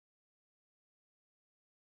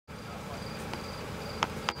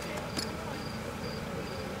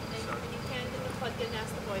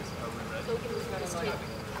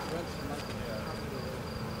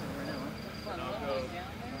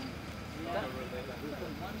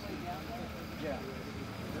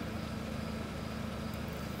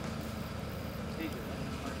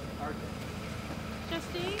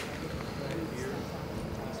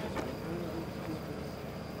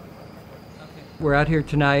We're out here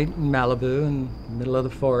tonight in Malibu, in the middle of the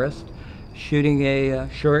forest, shooting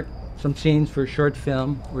some scenes for a short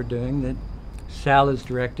film we're doing that Sal is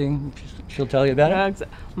directing. She'll tell you about it.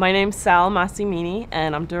 My name's Sal Massimini,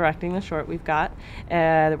 and I'm directing the short we've got.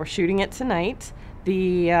 We're shooting it tonight.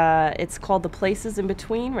 It's called The Places in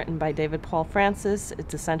Between, written by David Paul Francis.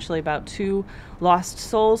 It's essentially about two lost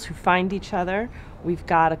souls who find each other. We've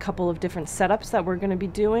got a couple of different setups that we're going to be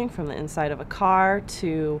doing, from the inside of a car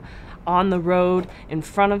to on the road in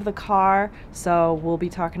front of the car. So we'll be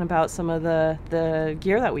talking about some of the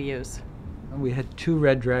gear that we use. We had 2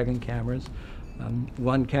 Red Dragon cameras,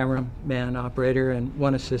 1 cameraman operator and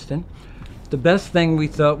 1 assistant. The best thing we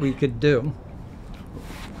thought we could do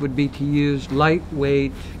would be to use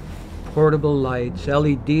lightweight portable lights,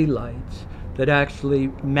 LED lights, that actually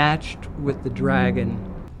matched with the Dragon.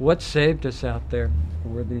 What saved us out there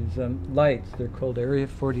were these lights. They're called Area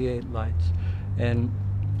 48 lights. And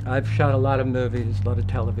I've shot a lot of movies, a lot of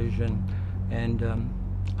television, and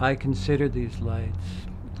I consider these lights,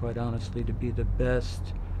 quite honestly, to be the best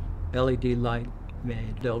LED light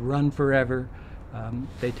made. They'll run forever.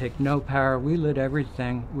 They take no power. We lit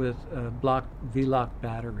everything with a V-Lock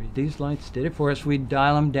battery. These lights did it for us. We'd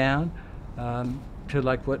dial them down to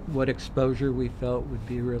like what exposure we felt would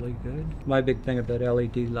be really good. My big thing about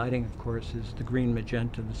LED lighting, of course, is the green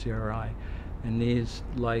magenta, the CRI. And these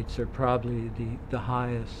lights are probably the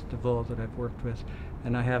highest of all that I've worked with,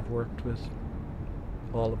 and I have worked with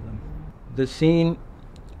all of them. The scene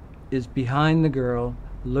is behind the girl,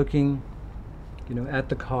 looking, at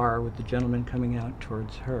the car with the gentleman coming out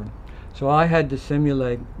towards her. So I had to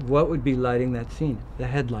simulate what would be lighting that scene. The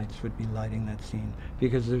headlights would be lighting that scene,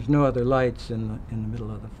 because there's no other lights in the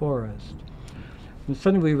middle of the forest. And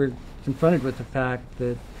suddenly we were confronted with the fact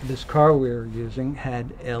that this car we were using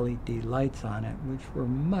had LED lights on it, which were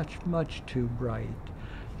much, much too bright.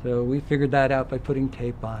 So we figured that out by putting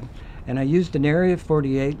tape on. And I used an Area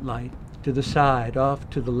 48 light to the side, off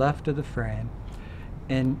to the left of the frame,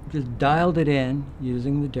 and just dialed it in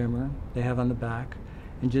using the dimmer they have on the back,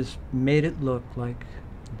 and just made it look like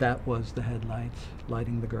that was the headlights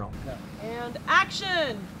lighting the girl. And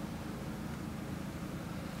action!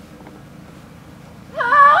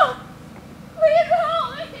 Help! Please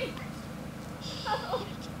help me! Help!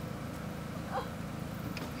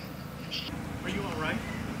 Are you all right?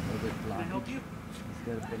 Can I help you?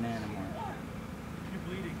 She's got a banana mark. You're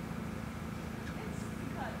bleeding.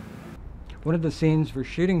 One of the scenes we're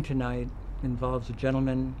shooting tonight involves a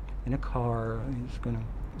gentleman in a car.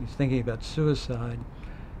 He's thinking about suicide,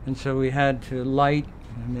 and so we had to light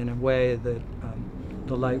him in a way that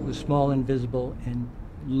the light was small and visible and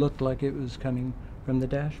looked like it was coming from the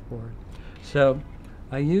dashboard. So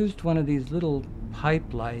I used one of these little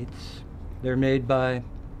pipe lights. They're made by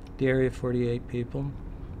the Area 48 people,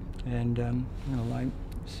 and like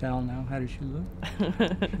Sal now, how does she look?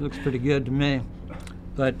 She looks pretty good to me.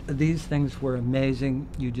 But these things were amazing.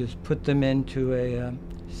 You just put them into a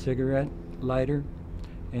cigarette lighter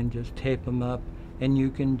and just tape them up, and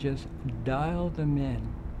you can just dial them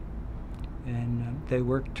in. And they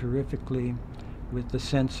work terrifically with the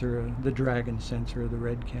sensor, the Dragon sensor of the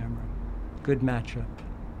Red camera. Good matchup.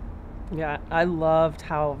 Yeah, I loved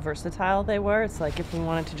how versatile they were. It's like if we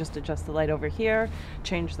wanted to just adjust the light over here,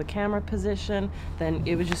 change the camera position, then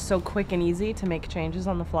it was just so quick and easy to make changes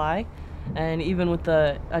on the fly. And even with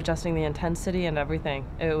the adjusting the intensity and everything,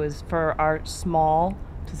 it was, for our small,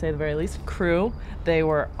 to say the very least, crew, they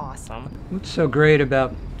were awesome. What's so great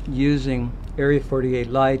about using Area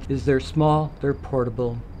 48 lights is they're small, they're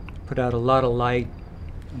portable, put out a lot of light,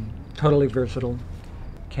 totally versatile.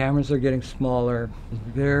 Cameras are getting smaller. It's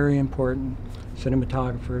very important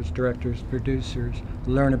cinematographers, directors, producers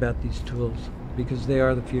learn about these tools, because they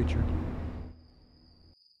are the future.